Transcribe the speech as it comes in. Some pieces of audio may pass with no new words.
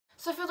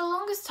So for the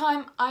longest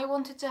time, I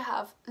wanted to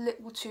have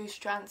little 2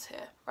 strands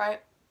here,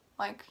 right?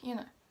 Like, you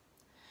know.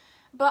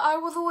 But I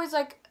was always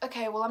like,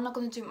 okay, well, I'm not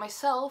going to do it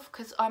myself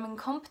because I'm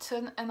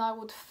incompetent and I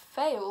would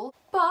fail.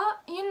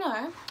 But, you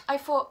know, I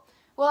thought,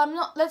 well, I'm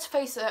not, let's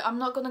face it, I'm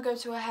not going to go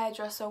to a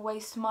hairdresser,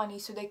 waste money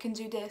so they can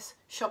do this,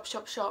 shop,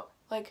 shop, shop.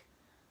 Like,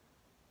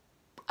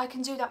 I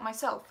can do that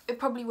myself. It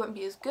probably won't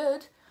be as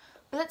good,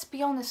 but let's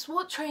be honest,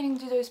 what training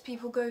do those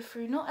people go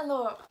through? Not a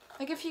lot.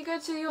 Like, if you go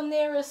to your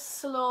nearest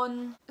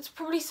salon, it's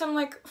probably some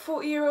like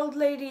 40-year-old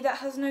lady that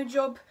has no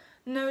job,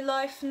 no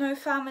life, no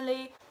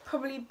family,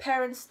 probably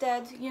parents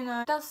dead, you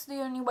know. That's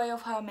the only way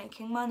of her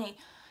making money.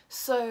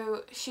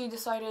 So she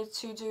decided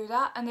to do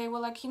that, and they were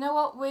like, you know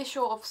what, we're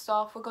short of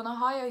staff, we're gonna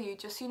hire you,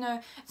 just, you know,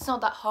 it's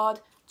not that hard,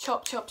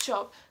 chop, chop,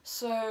 chop.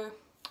 So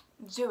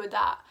do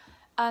that.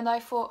 And I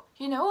thought,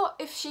 you know what,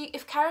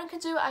 if Karen can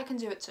do it, I can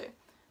do it too.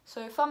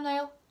 So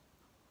thumbnail.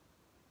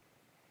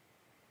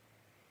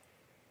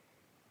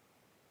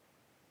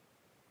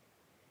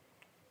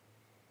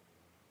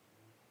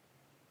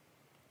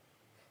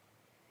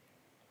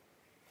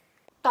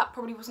 That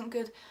probably wasn't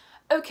good.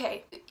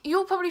 Okay,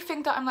 you'll probably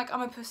think that I'm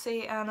a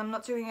pussy and I'm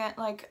not doing it,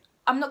 like,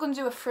 I'm not gonna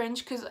do a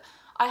fringe because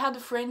I had a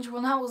fringe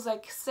when I was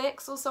like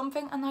 6 or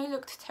something and I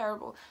looked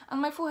terrible.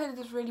 And my forehead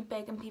is really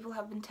big and people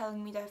have been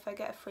telling me that if I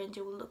get a fringe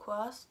it will look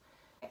worse.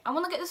 I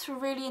want to get this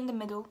really in the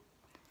middle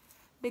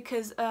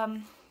because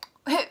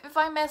if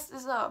I mess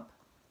this up,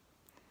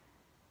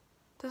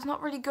 there's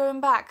not really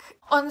going back.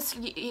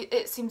 Honestly,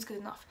 it seems good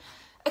enough.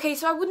 Okay,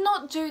 so I would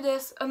not do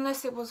this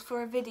unless it was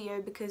for a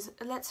video because,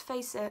 let's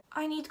face it,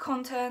 I need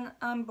content,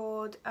 I'm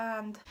bored,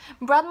 and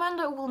Brad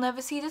Mando will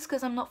never see this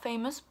because I'm not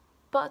famous,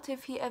 but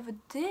if he ever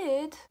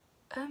did,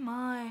 oh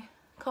my,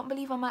 can't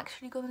believe I'm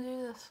actually gonna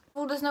do this.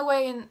 Well, there's no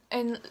way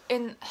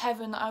in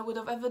heaven I would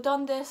have ever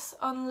done this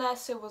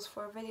unless it was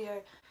for a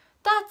video.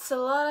 That's a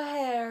lot of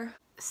hair.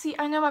 See,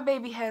 I know my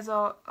baby hairs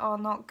are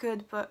not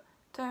good, but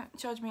don't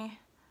judge me.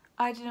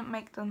 I didn't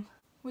make them.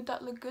 Would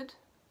that look good?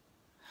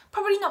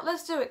 Probably not.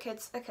 Let's do it,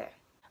 kids. Okay.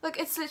 Look,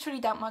 it's literally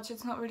that much.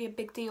 It's not really a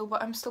big deal,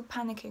 but I'm still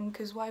panicking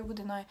because why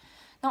wouldn't I?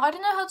 Now, I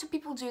don't know how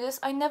people do this.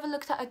 I never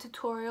looked at a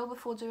tutorial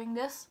before doing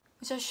this,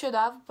 which I should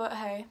have, but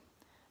hey.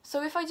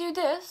 So if I do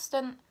this,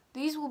 then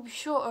these will be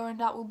shorter and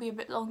that will be a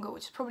bit longer,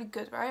 which is probably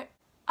good, right?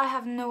 I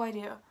have no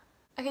idea.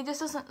 Okay, this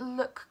doesn't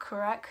look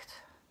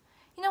correct.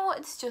 You know what?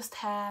 It's just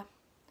hair.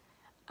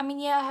 I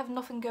mean, yeah, I have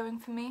nothing going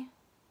for me,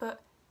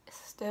 but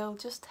it's still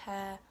just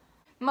hair.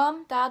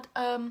 Mum, Dad,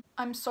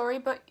 I'm sorry,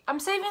 but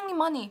I'm saving you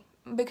money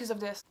because of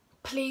this.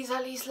 Please,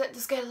 at least let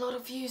this get a lot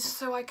of views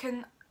so I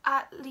can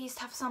at least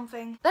have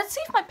something. Let's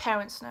see if my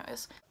parents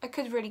notice. I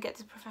could really get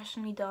this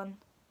professionally done.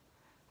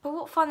 But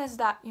what fun is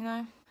that, you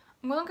know?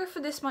 I'm gonna go for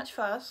this much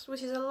first,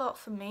 which is a lot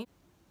for me.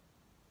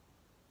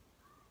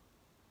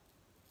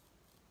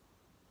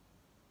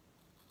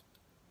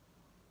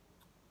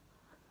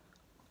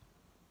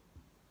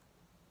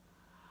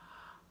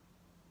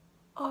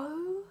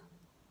 Oh.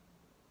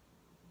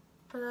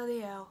 Bloody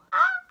hell.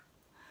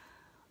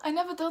 I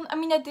never done, I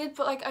mean I did,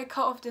 but like I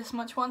cut off this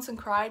much once and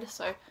cried,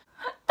 so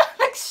that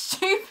looks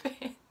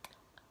stupid.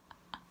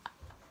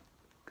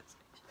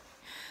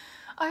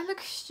 I look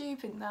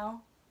stupid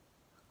now.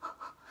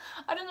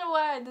 I don't know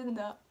why I did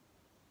that.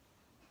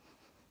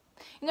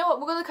 You know what,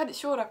 we're gonna cut it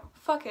shorter.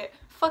 Fuck it.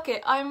 Fuck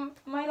it.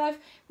 My life,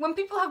 when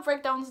people have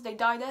breakdowns, they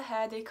dye their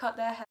hair, they cut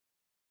their hair.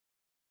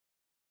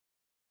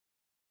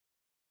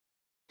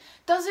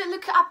 Does it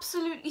look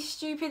absolutely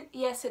stupid?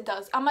 Yes, it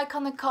does. Am I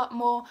gonna cut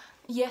more?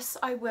 Yes,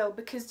 I will,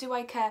 because do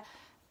I care?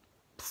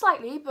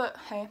 Slightly, but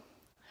hey.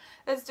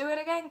 Let's do it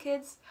again,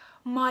 kids.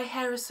 My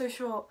hair is so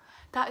short.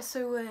 That is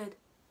so weird.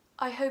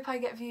 I hope I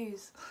get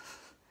views.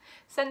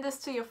 Send this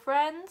to your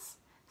friends.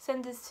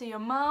 Send this to your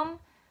mum.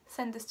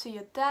 Send this to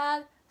your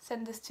dad.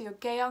 Send this to your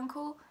gay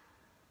uncle.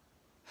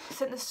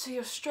 Send this to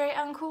your straight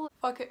uncle.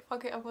 Fuck it,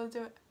 I wanna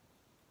do it.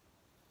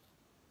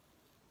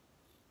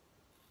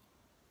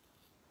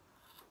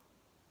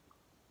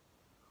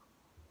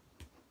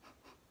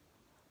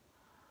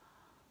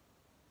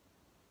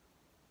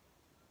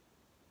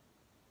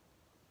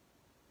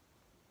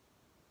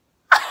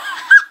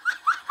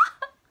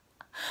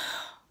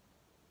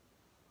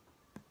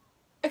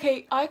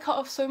 Okay, I cut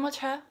off so much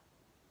hair.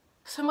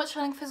 So much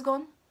length is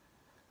gone.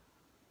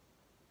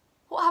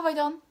 What have I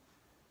done?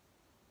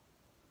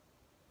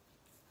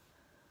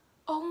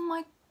 Oh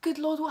my good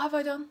lord, what have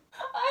I done?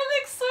 I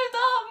look so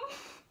dumb.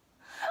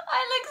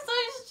 I look so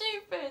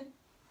stupid.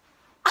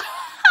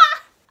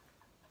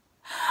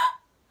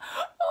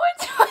 Why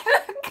do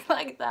I look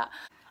like that?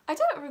 I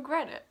don't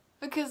regret it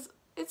because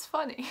it's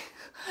funny.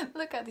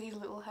 Look at these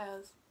little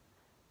hairs.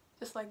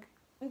 Just like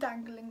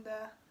dangling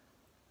there.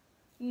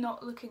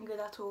 Not looking good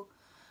at all.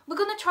 We're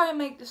gonna try and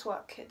make this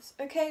work, kids.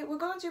 Okay, we're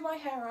gonna do my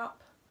hair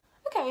up.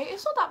 Okay,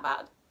 it's not that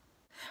bad.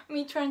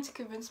 Me trying to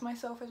convince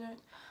myself I don't.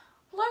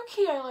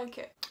 Low-key, I like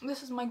it.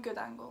 This is my good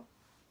angle.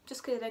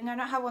 Just kidding, I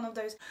don't have one of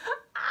those.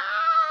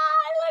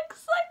 I look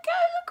like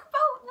I look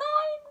about 9.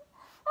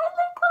 I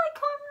look like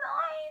I'm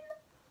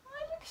 9.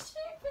 I look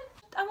stupid.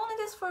 I wanted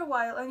this for a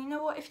while, and you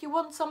know what? If you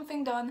want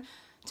something done,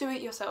 do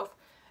it yourself.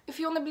 If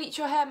you want to bleach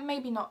your hair,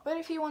 maybe not. But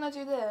if you want to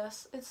do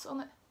this, it's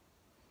on it.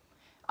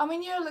 I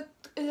mean,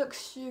 it looks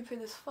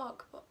stupid as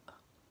fuck, but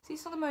see,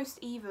 it's not the most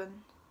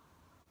even.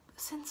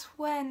 Since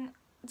when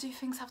do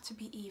things have to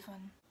be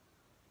even?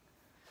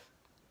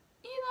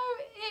 You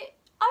know,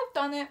 I've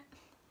done it.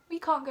 We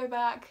can't go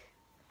back.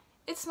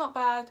 It's not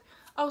bad.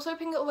 I was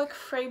hoping it'll like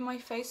frame my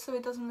face so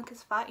it doesn't look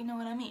as fat, you know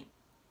what I mean?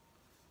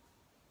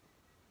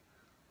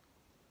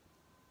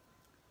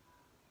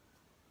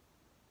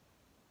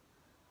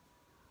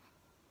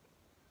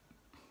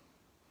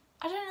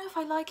 I don't know if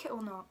I like it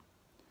or not.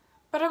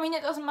 But I mean,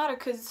 it doesn't matter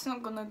because it's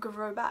not gonna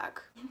grow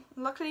back.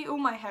 Luckily, all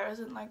my hair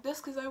isn't like this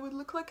because I would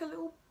look like a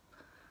little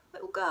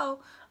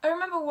girl. I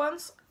remember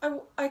once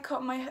I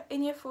cut my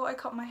in year 4. I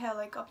cut my hair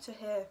like up to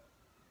here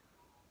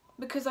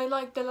because I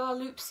like the La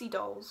Loopsy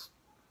dolls.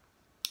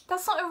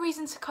 That's not a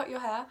reason to cut your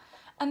hair.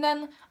 And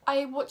then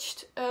I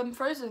watched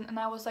Frozen and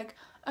I was like,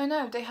 oh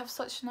no, they have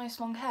such nice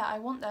long hair. I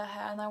want their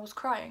hair, and I was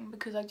crying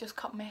because I just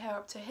cut my hair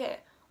up to here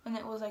when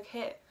it was like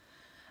here.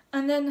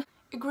 And then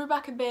it grew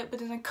back a bit, but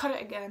then I cut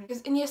it again.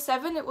 Because in year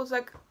 7 it was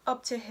like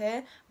up to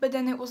here, but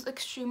then it was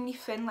extremely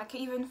thin, like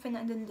even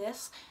thinner than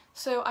this.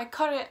 So I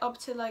cut it up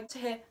to like to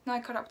here, now I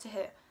cut it up to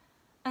here.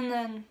 And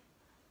then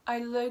I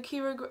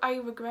low-key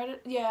regret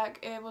it. Yeah,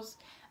 it was.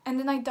 And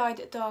then I dyed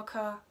it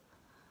darker.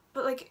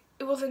 But like,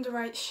 it wasn't the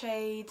right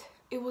shade.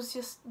 It was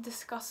just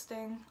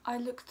disgusting. I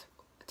looked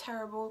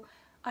terrible.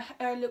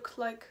 I looked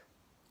like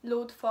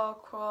Lord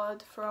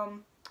Farquaad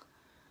from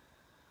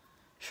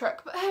Shrek.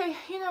 But hey,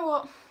 you know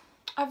what?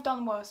 I've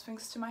done worse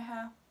things to my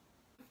hair.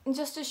 And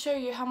just to show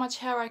you how much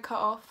hair I cut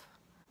off,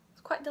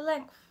 it's quite the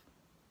length.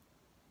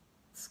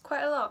 It's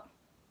quite a lot.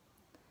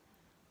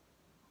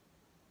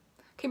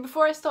 Okay,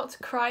 before I start to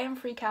cry and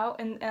freak out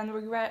and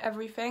regret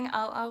everything,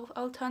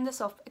 I'll turn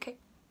this off. Okay,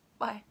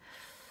 bye.